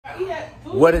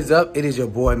What is up? It is your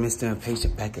boy, Mr.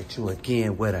 Impatient, back at you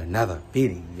again with another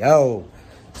video.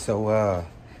 So, I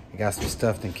got some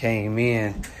stuff that came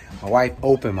in. My wife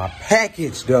opened my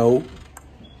package, though.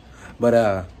 But,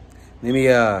 let me,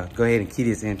 go ahead and key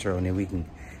this intro, and then we can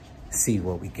see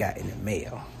what we got in the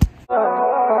mail.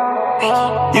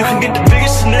 You can get the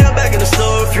biggest Chanel back in the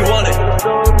store if you want it.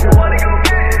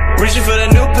 Reaching for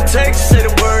that new Patek, say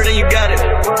the word and you got it.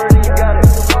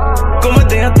 Como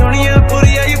te Antonia,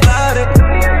 booty, yeah, you got it.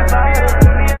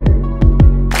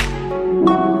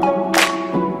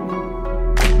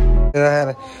 I had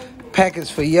a package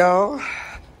for y'all.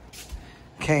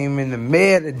 Came in the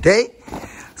mail today.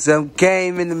 Some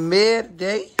came in the mail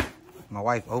today. My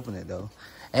wife opened it though.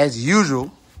 As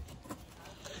usual,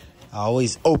 I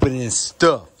always opening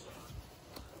stuff.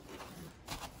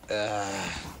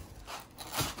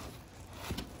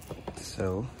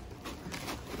 So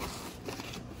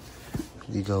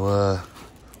we go.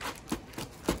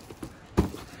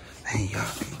 Hey, y'all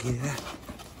can get it out.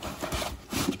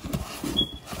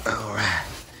 All right.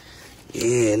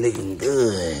 Yeah, looking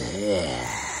good.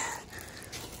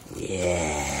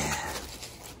 Yeah.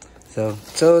 So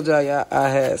told y'all I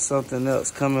had something else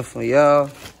coming for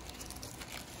y'all.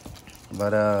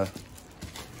 But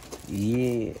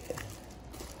yeah.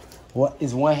 What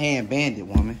is one hand bandit,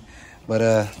 woman? But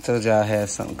told y'all I had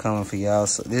something coming for y'all.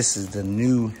 So this is the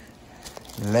new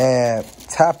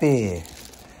laptop here.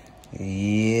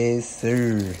 Yes,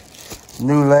 sir.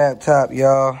 New laptop,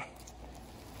 y'all.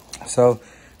 So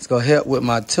it's gonna help with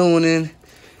my tuning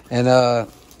and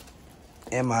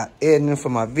my editing for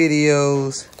my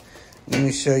videos. Let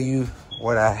me show you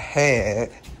what I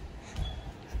had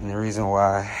and the reason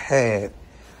why I had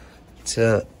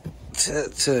to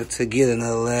get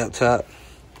another laptop.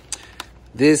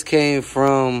 This came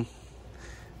from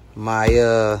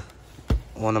my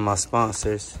one of my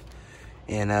sponsors,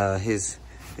 and his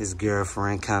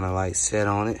girlfriend kind of like sat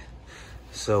on it.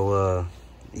 So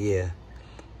yeah,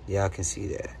 y'all can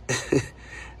see that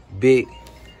big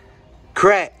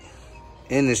crack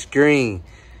in the screen.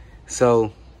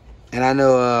 So, and I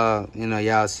know you know,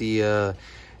 y'all see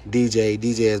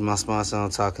DJ is my sponsor I'm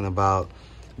talking about.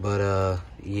 But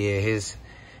yeah, his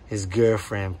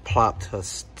girlfriend plopped her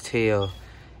tail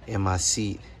in my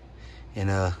seat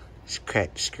and she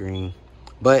cracked the screen.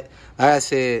 But like I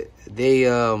said, they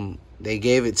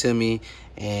gave it to me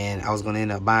and I was gonna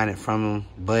end up buying it from them,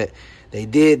 but they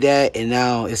did that, and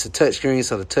now it's a touchscreen,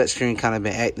 so the touchscreen kind of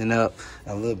been acting up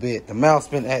a little bit. The mouse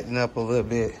been acting up a little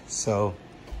bit, so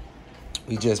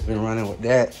we just been running with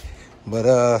that.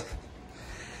 But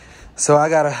so I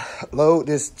gotta load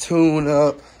this tune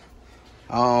up.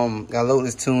 Gotta load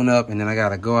this tune up, and then I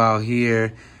gotta go out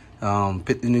here,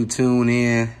 put the new tune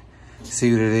in,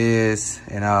 see what it is,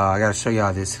 and I gotta show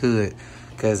y'all this hood,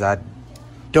 because I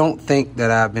don't think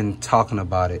that I've been talking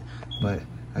about it, but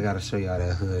I gotta show y'all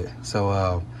that hood.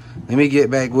 So let me get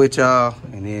back with y'all,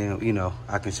 and then, you know,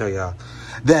 I can show y'all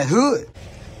that hood.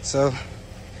 So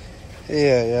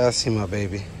yeah, y'all see my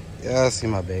baby. Y'all see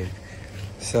my baby.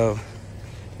 So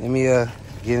let me get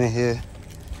in here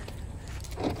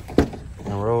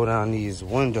and roll down these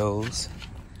windows.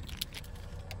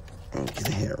 Get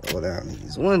in here and roll down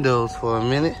these windows for a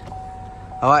minute.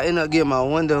 Oh, I ended up getting my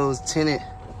windows tinted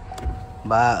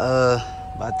by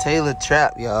Taylor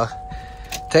Trap, y'all.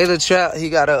 Taylor Trap, he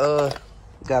got a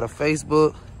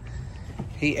Facebook.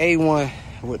 He A1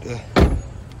 with the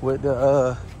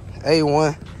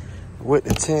A1 with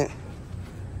the tint.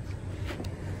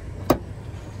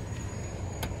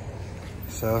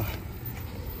 So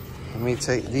let me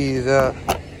take these out.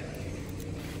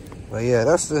 But yeah,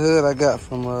 that's the hood I got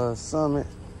from Summit.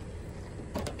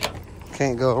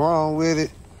 Can't go wrong with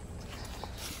it.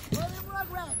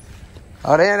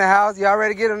 Oh, they in the house? Y'all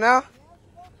ready to get them now?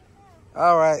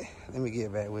 All right, let me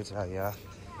get back with y'all.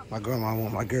 My grandma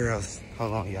want my girls.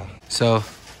 Hold on, y'all. So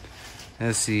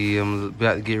let's see, I'm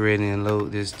about to get ready and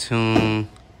load this tune.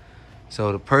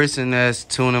 So the person that's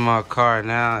tuning my car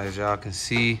now, as y'all can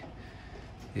see,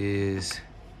 is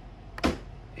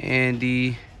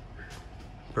Andy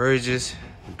Burgess,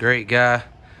 great guy.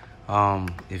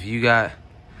 If you got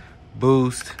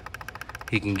boost,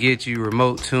 he can get you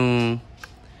remote tune.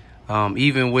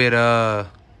 Even with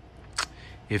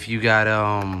if you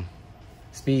got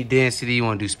speed density, you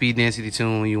want to do speed density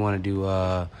tune, you want to do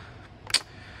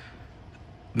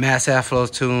mass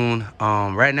airflow tune.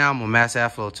 Right now I'm on mass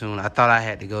airflow tune. I thought I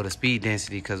had to go to speed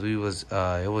density because it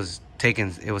was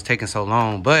taking so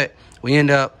long, but we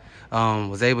end up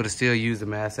was able to still use the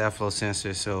mass airflow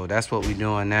sensor, so that's what we're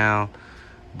doing now.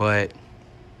 But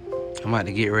I'm about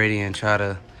to get ready and try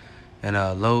to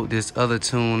load this other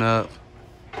tune up.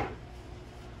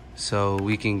 so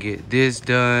we can get this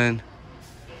done,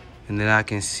 and then I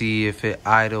can see if it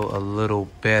idle a little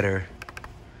better.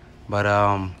 But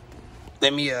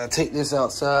let me take this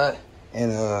outside,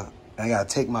 and I gotta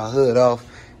take my hood off,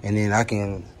 and then I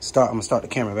can start. I'm gonna start the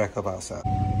camera back up outside.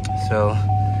 So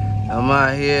I'm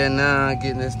out here now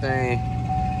getting this thing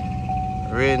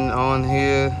written on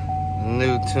here,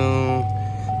 new tune,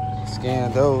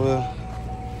 scanned over.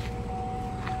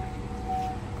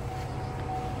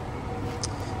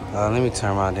 Let me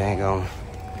turn my dang on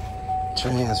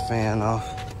trans fan off.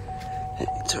 Let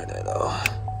me turn that off.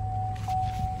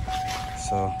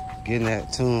 So getting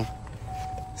that tune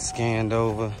scanned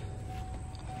over.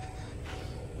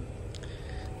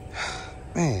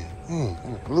 Man,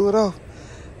 I blew it off.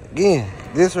 Again,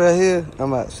 this right here,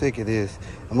 I'm about sick of this.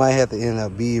 I might have to end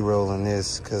up B-rolling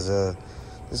this, because this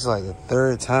is like the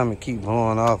third time it keep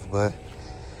blowing off, but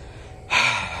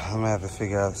I'm gonna have to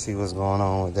figure out, see what's going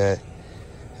on with that.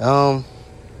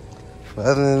 But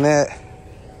other than that,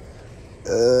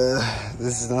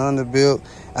 this is the underbuilt.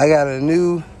 I got a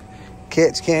new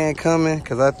catch can coming,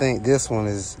 because I think this one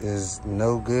is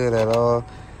no good at all.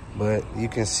 But you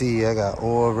can see I got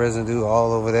oil residue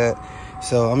all over that.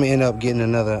 So I'm gonna end up getting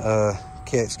another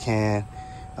catch can.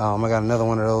 I got another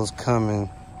one of those coming.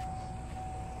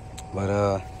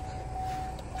 But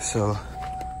so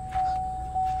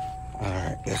all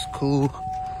right, that's cool.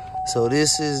 So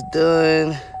this is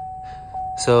done.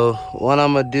 So what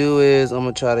I'm gonna do is I'm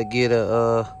gonna try to get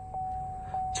a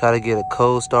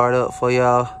cold start up for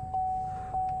y'all.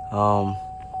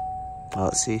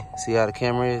 See how the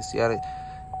camera is.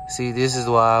 See, this is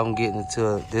why I'm getting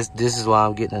into this is why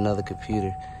I'm getting another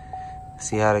computer.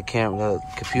 See how the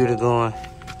computer going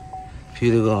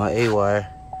A-wire.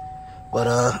 But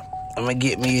I'm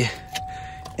gonna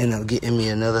end up getting me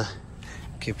another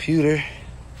computer.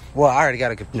 Well, I already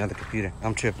got another computer.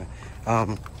 I'm tripping.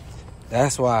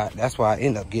 That's why I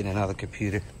end up getting another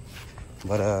computer.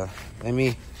 But let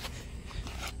me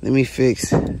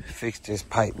fix this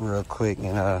pipe real quick,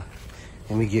 and let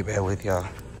me get back with y'all.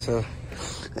 So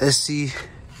let's see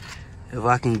if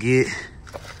I can get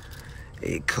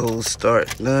a cold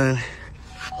start done.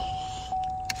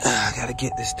 I gotta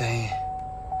get this thing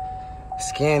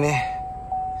scanning.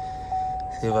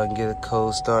 See if I can get a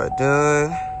cold start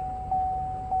done.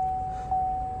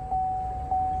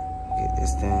 Get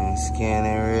this thing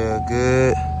scanning real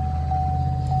good.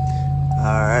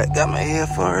 All right, got my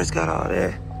headphones, got all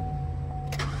that.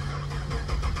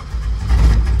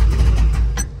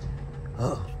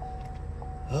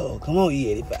 Oh, come on,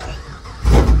 E85.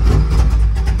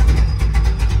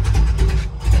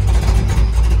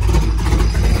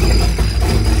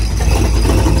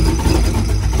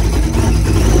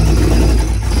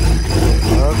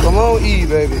 Come on, E,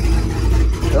 baby.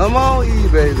 Come on, E,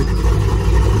 baby.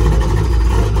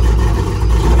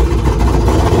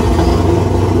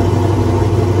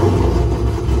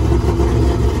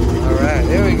 All right,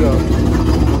 there we go.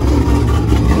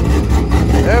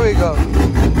 There we go.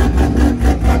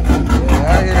 Yeah,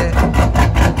 I hear that.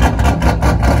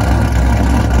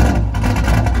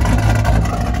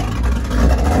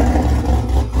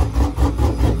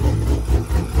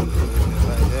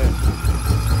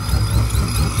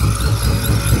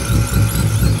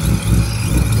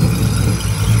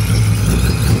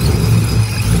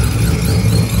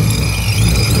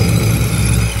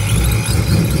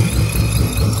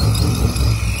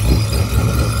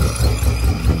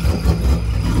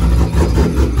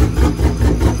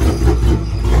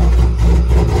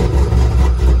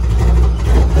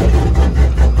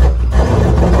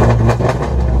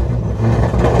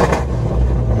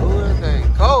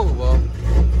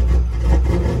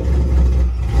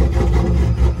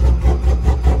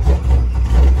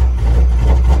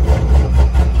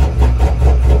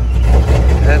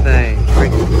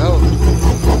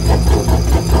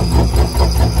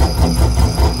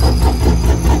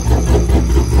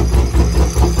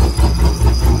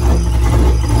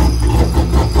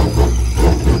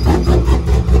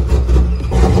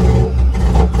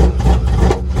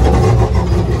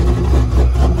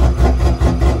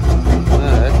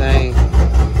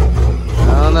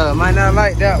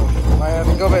 Like that one. Might have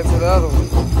to go back to the other one.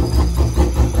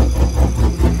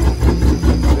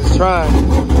 Just trying.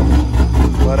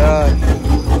 But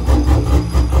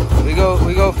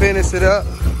we go finish it up.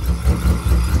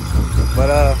 But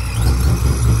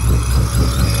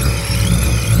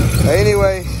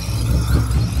anyway,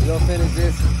 we gonna finish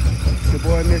this. It's your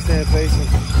boy Mr. Impatient.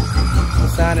 I'm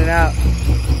signing out.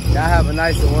 Y'all have a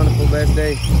nice and wonderful best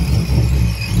day.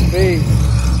 Peace.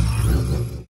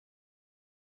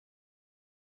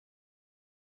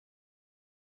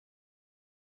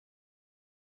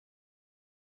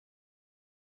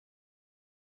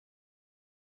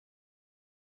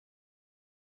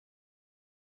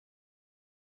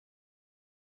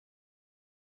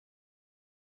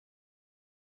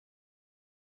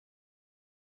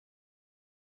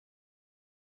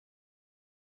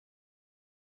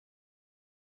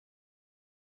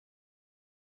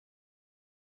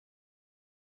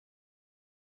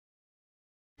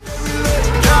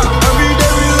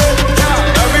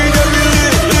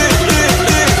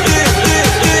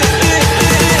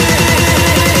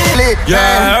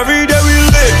 Yeah, every